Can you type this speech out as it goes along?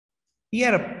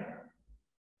Here,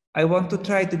 I want to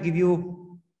try to give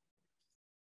you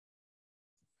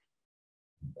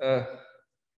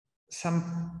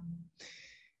some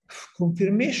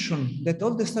confirmation that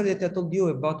all the story that I told you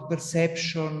about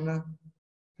perception,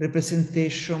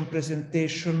 representation,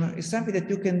 presentation is something that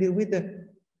you can deal with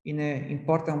in an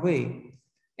important way.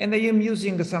 And I am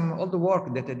using some old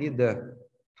work that I did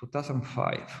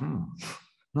 2005,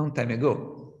 long time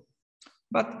ago.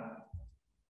 But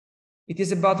it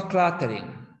is about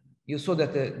cluttering. You saw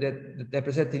that, that I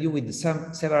presented you with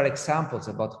several examples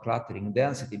about cluttering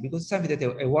density, because it's something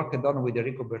that I worked on with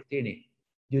Enrico Bertini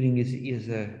during his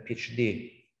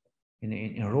PhD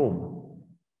in Rome.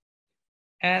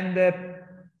 And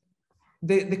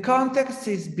the context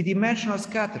is bidimensional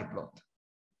scatter plot.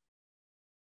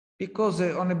 Because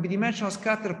on a bidimensional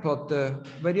scatter plot,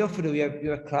 very often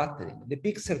you have cluttering. The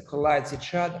pixel collides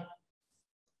each other.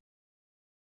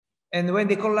 And when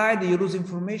they collide, you lose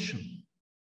information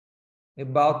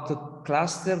about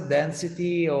cluster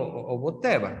density or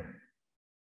whatever.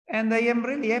 And I am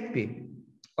really happy.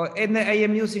 And I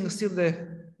am using still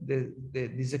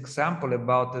this example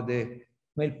about the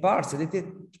male parts. That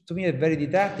to me is very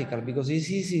didactical because it's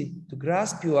easy to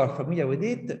grasp. You are familiar with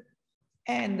it.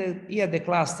 And here the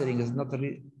clustering is not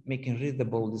really making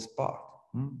readable this part.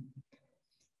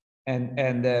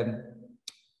 And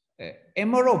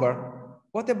moreover,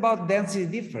 what about density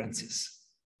differences?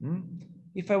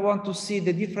 If I want to see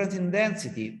the difference in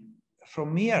density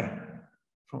from here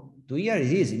to here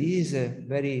is easy. This is a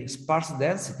very sparse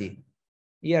density.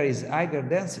 Here is higher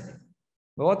density.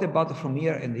 But what about from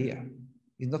here and here?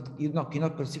 You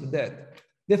cannot perceive that.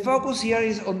 The focus here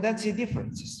is on density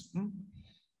differences.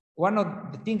 One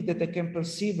of the things that I can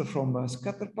perceive from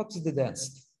scatter plots is the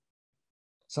density.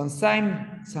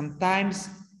 Sometimes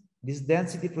this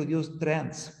density produces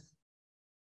trends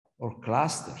or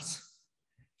clusters.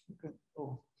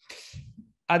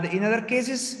 And in other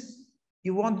cases,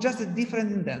 you want just a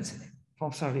difference in density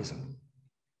for some reason.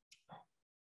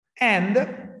 And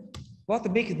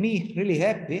what makes me really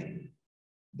happy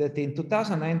that in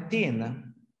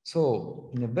 2019,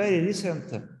 so in a very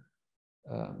recent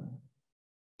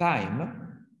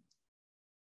time,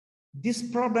 this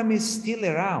problem is still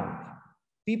around.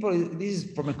 People, this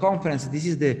is from a conference, this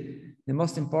is the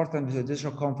most important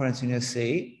visualization conference in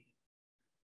USA.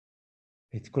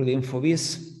 It's called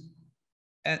InfoVis.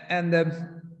 And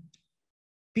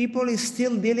people is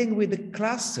still dealing with the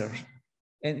cluster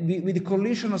and with the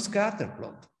collision of scatter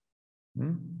plot.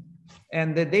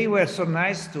 And they were so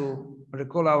nice to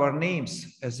recall our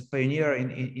names as a pioneer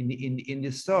in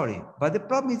this story. But the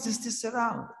problem is still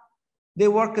around. They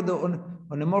worked on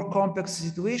a more complex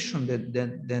situation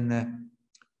than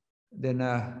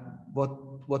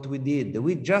what we did.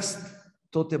 We just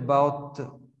thought about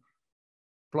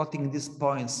plotting these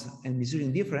points and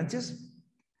measuring differences.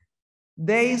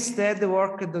 They instead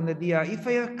worked on the idea, if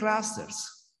I have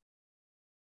clusters,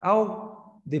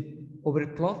 how the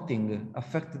overplotting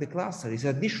affects the cluster is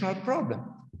an additional problem.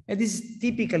 And this is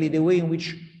typically the way in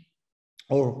which,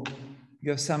 or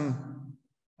you have some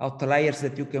outliers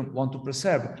that you want to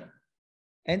preserve.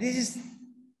 And this is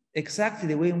exactly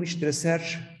the way in which the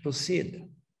research proceeds.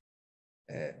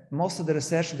 Most of the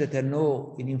research that I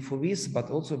know in InfoVis,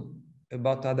 but also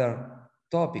about other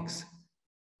topics,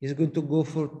 is going to go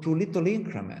through little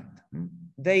increment.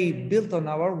 They built on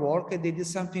our work and they did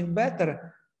something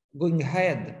better going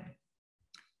ahead.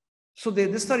 So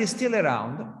the story is still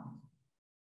around,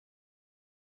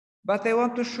 but I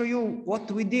want to show you what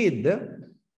we did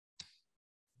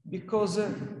because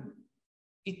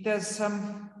it has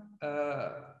some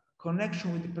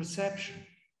connection with the perception.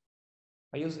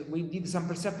 We did some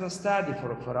perceptual study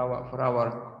for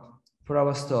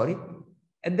our story,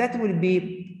 and that will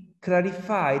be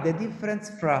clarify the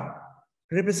difference from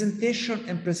representation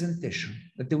and presentation.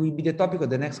 That will be the topic of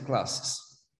the next classes.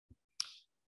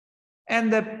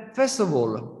 And first of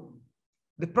all,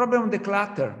 the problem of the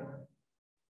clutter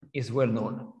is well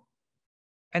known.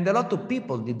 And a lot of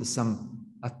people did some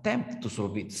attempt to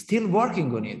solve it, still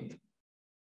working on it.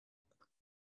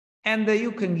 And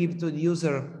you can give to the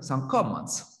user some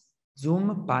commands,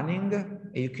 zoom, panning,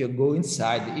 and you can go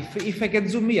inside. If I can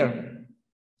zoom here,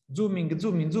 zooming,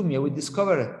 I will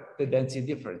discover the density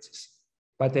differences,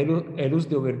 but I lose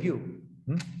the overview.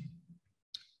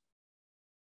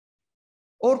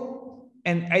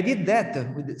 And I did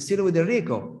that still with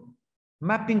Enrico,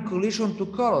 mapping collision to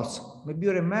colors. Maybe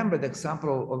you remember the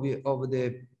example of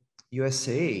the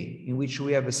USA, in which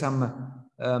we have some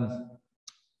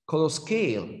color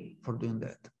scale for doing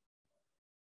that.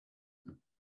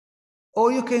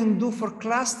 Or you can do for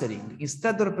clustering.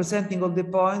 Instead of representing all the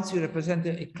points, you represent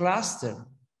a cluster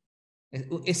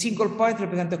A single point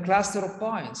represents a cluster of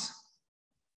points.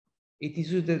 It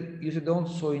is used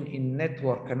also in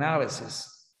network analysis.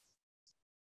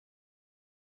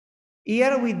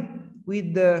 Here we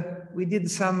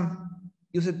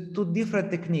used two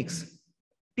different techniques.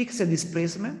 Pixel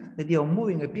displacement, the idea of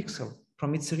moving a pixel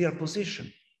from its real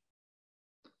position,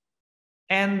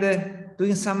 and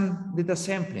doing some data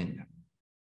sampling,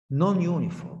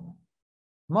 non-uniform.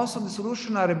 Most of the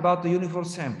solutions are about the uniform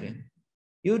sampling.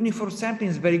 Uniform sampling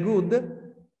is very good.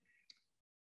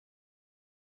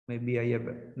 Maybe I have,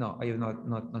 no, I have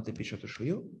not a picture to show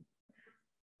you.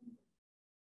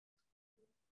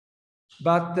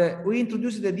 But we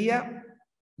introduced the idea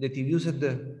that we used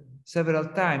several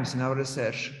times in our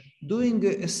research, doing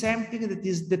a sampling that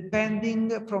is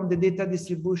depending from the data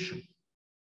distribution.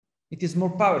 It is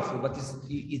more powerful, but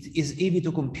it is easy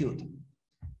to compute.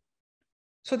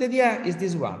 So the idea is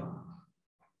this one.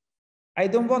 I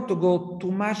don't want to go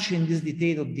too much in this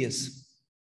detail of this.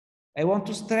 I want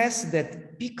to stress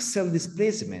that pixel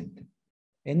displacement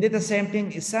and data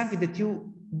sampling is something that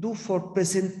you do for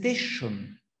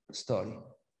presentation story.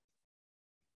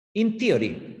 In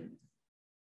theory,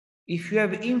 if you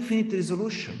have infinite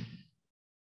resolution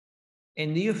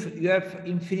and you have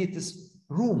infinite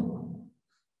room,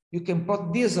 you can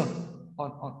put this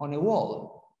on a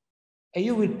wall and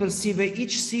you will perceive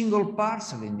each single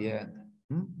parcel in the end.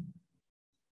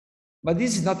 But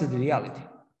this is not the reality.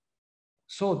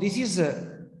 So this is,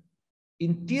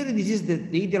 in theory, this is the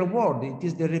ideal world. It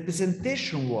is the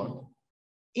representation world.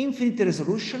 Infinite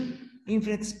resolution,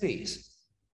 infinite space.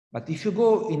 But if you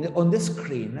go on the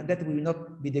screen, that will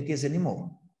not be the case anymore.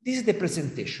 This is the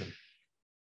presentation.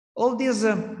 All these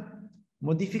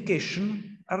modifications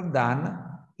are done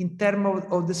in terms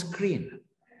of the screen,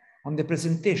 on the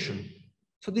presentation.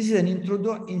 So this is an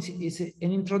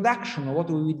introduction of what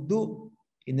we will do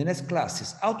in the next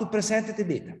classes, how to present the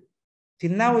data.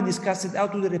 Till now we discussed how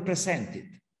to represent it.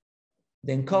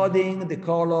 The encoding, the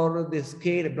color, the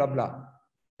scale, blah, blah.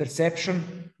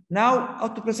 Perception. Now, how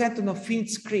to present on a finite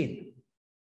screen.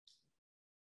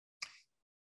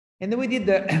 And we did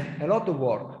a lot of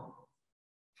work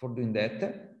for doing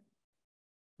that.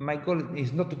 My goal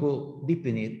is not to go deep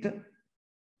in it,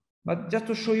 but just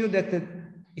to show you that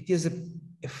it is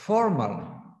a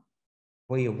formal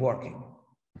way of working.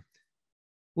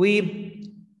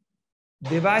 We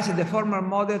devised the formal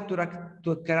model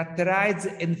to characterize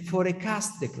and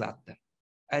forecast the clutter.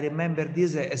 I remember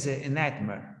this as a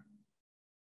nightmare.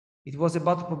 It was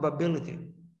about probability.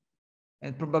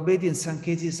 And probability in some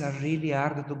cases are really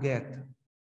hard to get.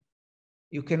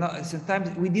 You cannot,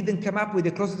 sometimes we didn't come up with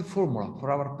a closed formula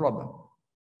for our problem.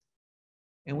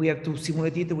 And we have to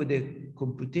simulate it with the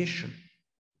computation.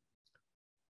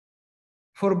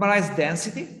 Formalize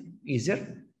density,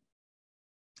 easier.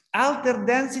 Alter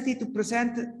density to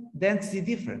present density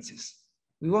differences.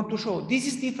 We want to show this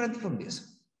is different from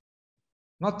this.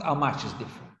 Not how much is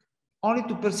different, only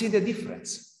to perceive the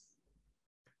difference.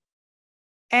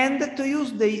 And to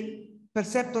use the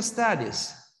perceptual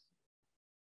studies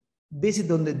based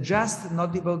on the just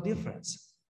notable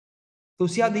difference to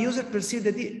see how the user perceives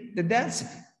the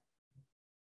density.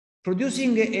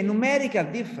 Producing a numerical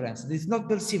difference that is not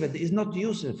perceived is not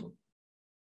useful.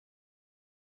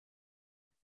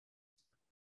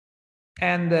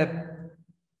 And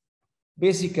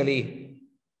basically,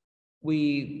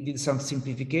 we did some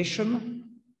simplification.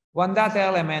 One data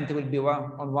element will be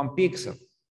on one pixel.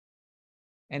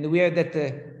 And we have that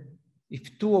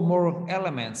if two or more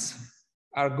elements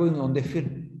are going on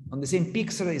the same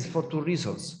pixel is for two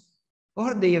reasons.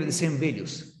 Or they have the same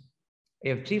values. I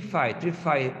have 3, 5, 3,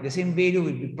 5, the same value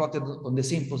will be plotted on the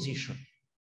same position.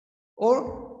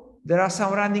 Or there are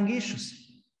some rounding issues,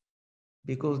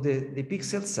 because the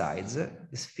pixel size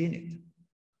is finite.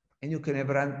 And you can have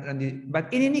random.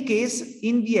 But in any case,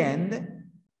 in the end,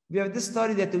 we have the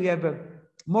story that we have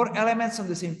more elements on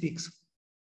the same pixel.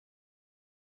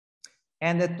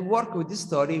 And to work with this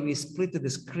story, we split the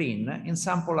screen in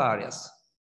sample areas,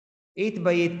 8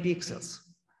 by 8 pixels,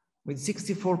 with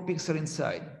 64 pixels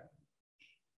inside.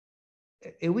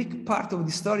 A weak part of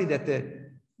the story that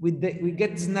we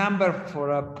get this number for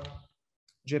a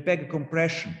JPEG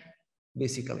compression.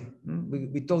 Basically,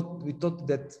 we thought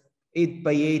that 8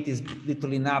 by 8 is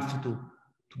little enough to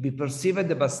be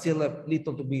perceived, but still a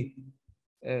little to be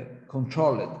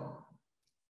controlled.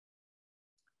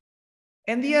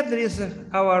 And here there is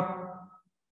our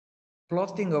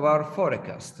plotting of our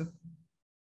forecast.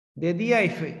 The idea,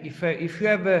 if you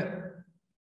have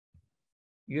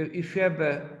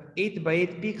 8 by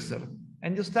 8 pixels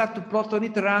and you start to plot on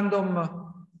it random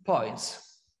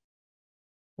points,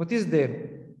 what is the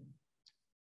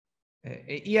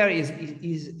here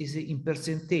is in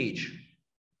percentage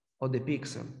of the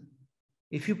pixel.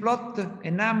 If you plot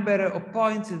a number of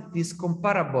points that is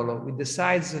comparable with the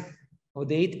size of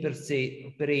the 8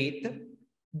 per 8,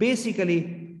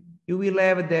 basically you will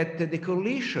have that the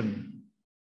correlation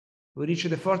will reach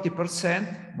the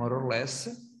 40%, more or less,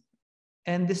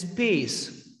 and the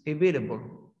space available,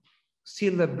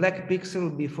 still the black pixel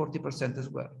will be 40% as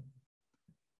well.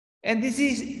 And it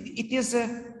is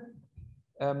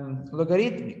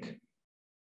logarithmic.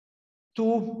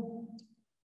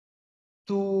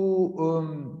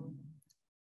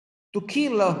 To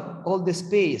kill all the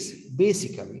space,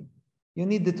 basically, you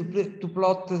need to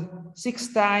plot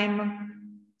 6 times.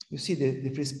 You see the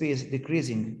free space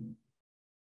decreasing.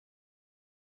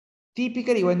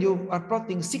 Typically, when you are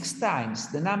plotting 6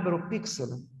 times the number of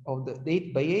pixels of the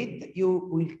 8 by 8, you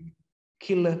will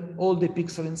kill all the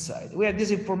pixels inside. We have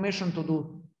this information to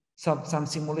do some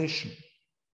simulation.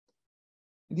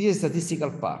 This is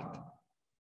statistical part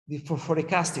for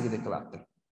forecasting the cluster.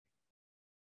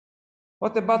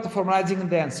 What about formalizing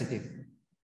density?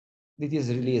 It is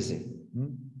really easy.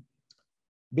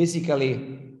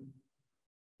 Basically,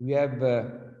 we have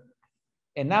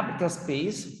an arbitral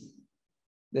space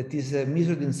that is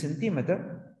measured in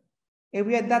centimeter, and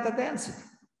we have data density.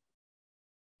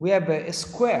 We have a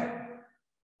square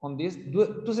on this,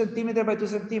 2 centimeter by 2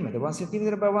 centimeter, 1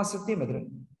 centimeter by 1 centimeter,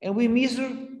 and we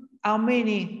measure how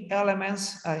many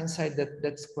elements are inside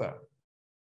that square.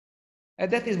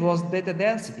 And that was data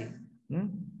density.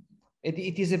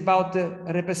 It is about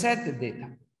represented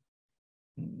data.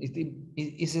 It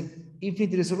is an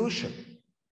infinite resolution.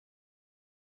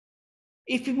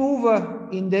 If you move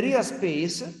in the real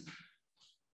space,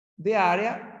 the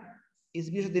area is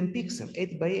measured in pixels,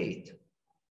 8 by 8.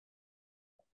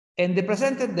 And the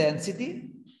presented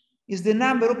density is the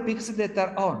number of pixels that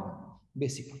are on,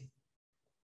 basically.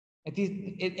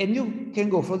 And you can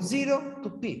go from 0 to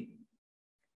P.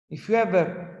 If you have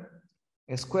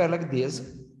a square like this,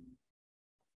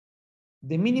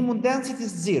 the minimum density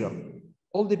is 0.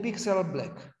 All the pixels are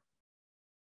black.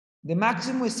 The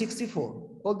maximum is 64.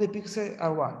 All the pixels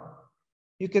are 1.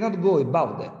 You cannot go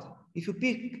above that. If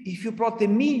you plot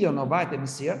 1 million of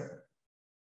items here,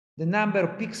 the number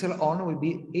of pixels on will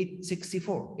be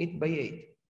 864, 8 by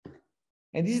 8.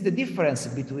 And this is the difference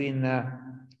between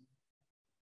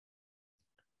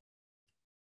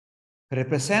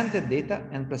represented data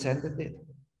and presented data.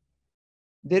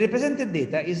 The represented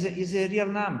data is a real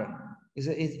number, is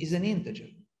an integer.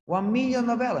 1 million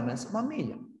of elements, 1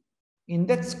 million. In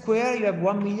that square, you have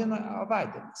 1 million of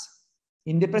items.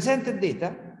 In the presented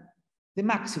data, the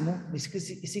maximum is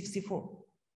 64.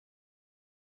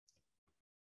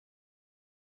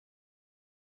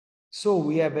 So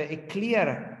we have a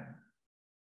clear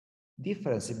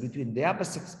difference between the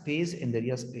abstract space and the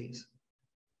real space.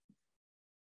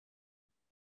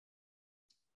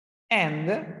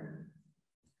 And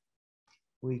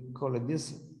we call it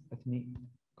this, let me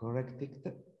correct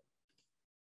it.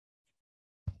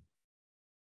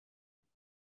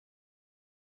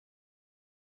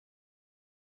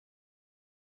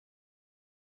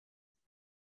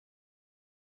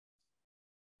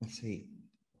 Let's see,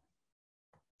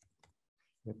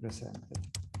 represented.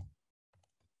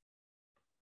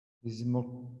 This is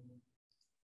more,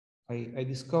 I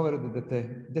discovered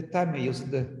that that time I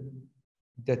used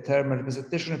the term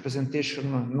representation,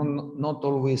 not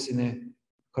always in a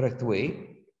correct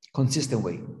way, consistent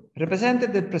way.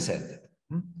 Represented and presented.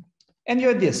 And you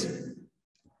have this.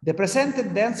 The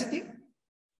presented density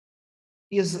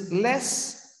is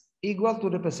less equal to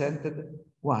the represented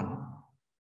one.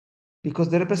 Because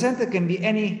the represented can be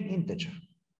any integer.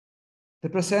 The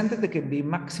presented can be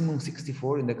maximum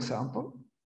 64 in the example.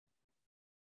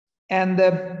 And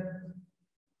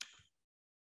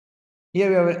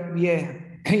here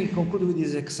we conclude with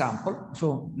this example.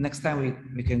 So next time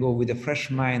we can go with a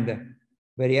fresh mind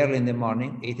very early in the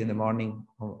morning, 8 in the morning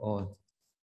or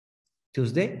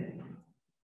Tuesday.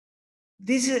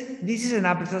 This is an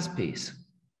arbitral space.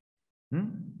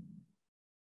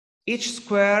 Each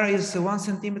square is 1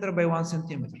 centimeter by 1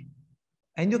 centimeter.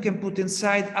 And you can put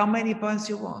inside how many points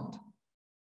you want.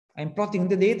 I'm plotting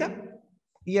the data.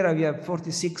 Here we have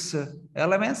 46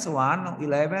 elements, 1,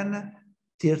 11,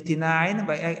 39,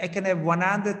 but I can have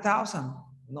 100,000.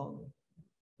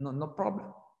 No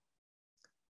problem.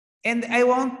 And I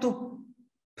want to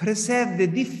preserve the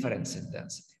difference in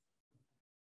density.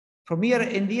 From here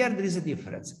and here, there is a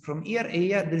difference. From here and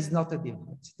here, there is not a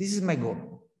difference. This is my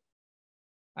goal.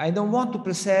 I don't want to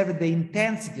preserve the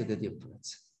intensity of the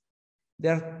difference. They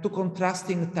are two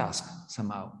contrasting tasks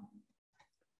somehow.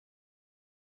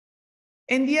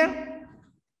 And here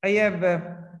I have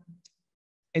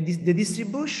And the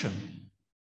distribution.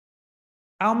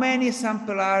 How many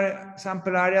sample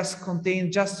areas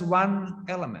contain just one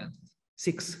element?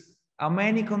 6. How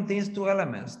many contains 2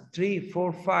 elements? 3,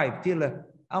 4, 5, till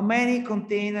how many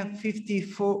contain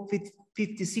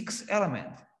 56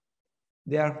 elements?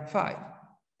 There are 5.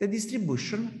 The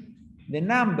distribution, the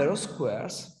number of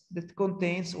squares that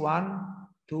contains 1,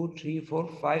 2, 3, 4,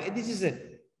 5. And this is,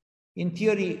 in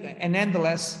theory, an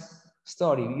endless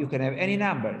story. You can have any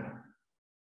number.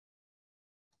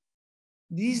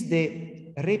 This is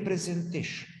the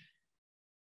representation.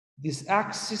 This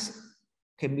axis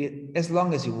can be as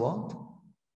long as you want,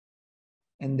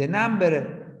 and the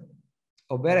number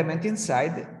of elements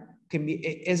inside can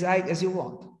be as high as you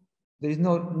want. There is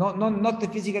not a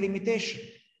physical limitation.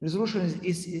 Resolution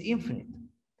is infinite.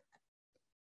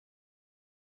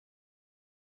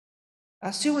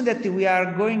 Assume that we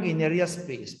are going in a real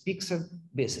space,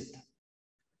 pixel-based,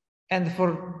 and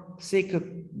for sake of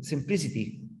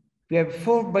simplicity, we have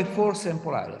 4 by 4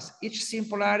 sample areas. Each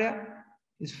sample area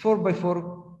is 4 by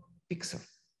 4 pixels.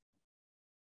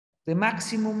 The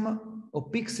maximum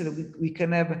of pixels we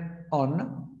can have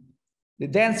on, the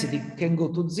density can go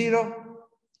to 0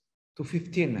 to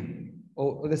 15,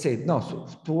 or let's say, no,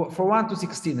 for 1 to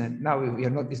 16. Now we are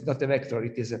not, it's not a vector,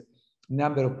 it is a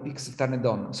number of pixels turned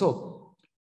on. So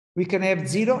we can have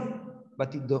 0,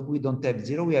 but we don't have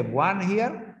 0. We have 1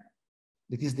 here,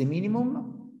 that is the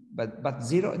minimum, but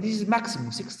 0, this is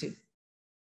maximum 16.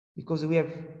 Because we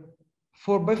have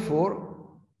 4 by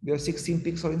 4, we have 16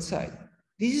 pixels inside.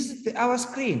 This is our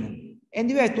screen, and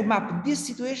we have to map this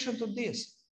situation to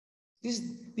this. This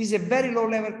is a very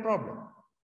low-level problem.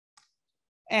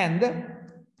 And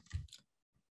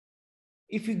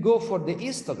if we go for the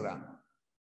histogram,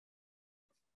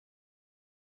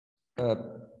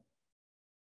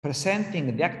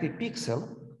 presenting the active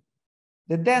pixel,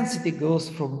 the density goes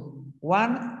from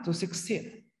 1 to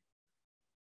 16.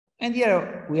 And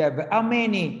here we have how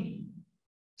many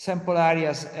sample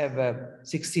areas have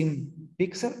 16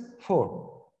 pixels?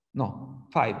 4. No,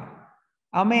 5.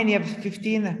 How many have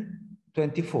 15?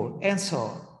 24, and so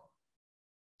on.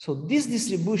 So this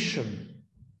distribution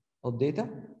of data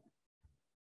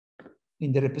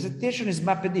in the representation is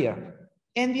mapped here.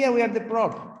 And here we have the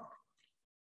problem.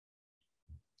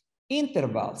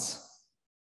 Intervals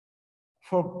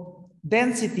for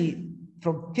density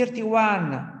from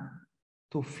 31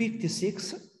 to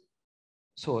 56,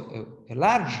 so a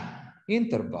large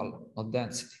interval of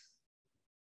density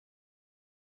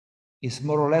is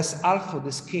more or less half of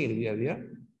the scale we have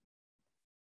here,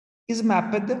 is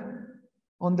mapped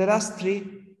on the last 3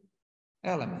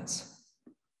 elements,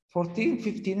 14,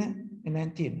 15, and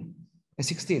 19, and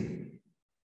 16.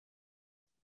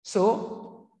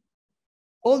 So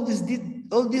all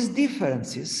these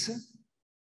differences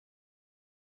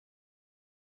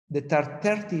that are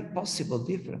 30 possible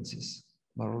differences,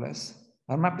 more or less,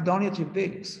 are mapped only to 3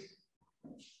 values.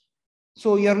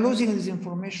 So you are losing this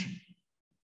information.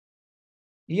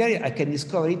 Here I can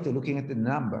discover it looking at the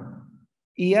number.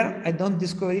 Here I don't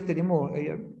discover it anymore.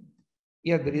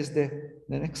 Here there is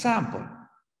an example.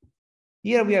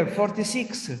 Here we have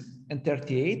 46 and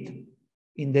 38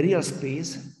 in the real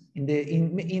space,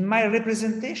 in my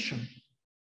representation.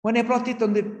 When I plot it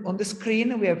on the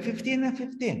screen, we have 15 and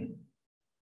 15.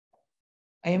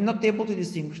 I am not able to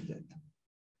distinguish that.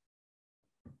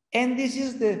 And this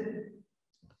is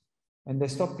and I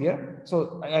stop here.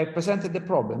 So I presented the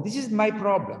problem. This is my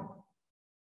problem.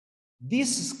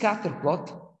 This scatter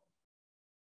plot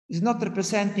is not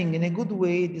representing in a good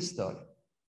way this story.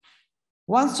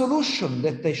 One solution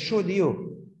that I showed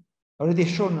you, already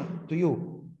shown to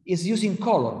you, is using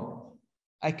color.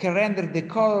 I can render the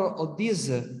color of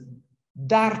this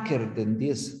darker than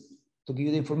this to give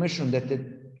you the information that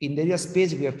in the real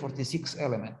space we have 46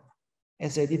 elements,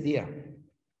 as I did here.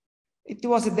 It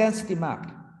was a density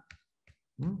map.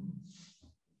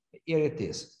 Here it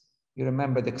is. You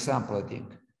remember the example, I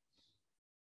think.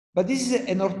 But this is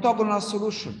an orthogonal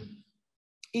solution.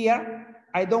 Here,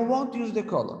 I don't want to use the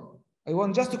color. I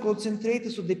want just to concentrate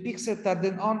so the pixels are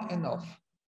then on and off.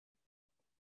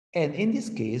 And in this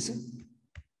case,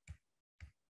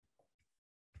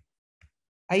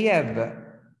 I have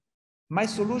my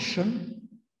solution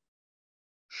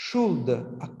should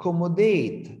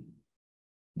accommodate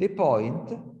the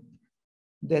point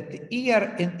that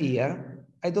here and here,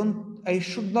 I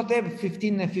should not have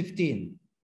 15 and 15.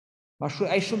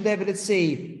 I should have, let's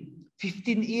say,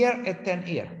 15 here and 10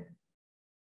 here.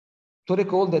 To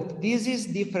recall that this is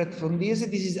different from this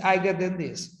is higher than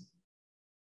this.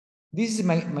 This is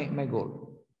my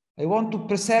goal. I want to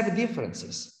preserve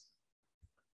differences.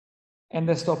 And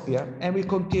I stop here, and we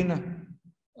continue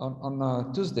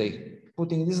on Tuesday,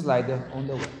 putting this slide on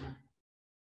the web.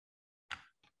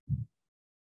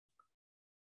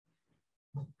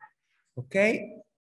 Okay.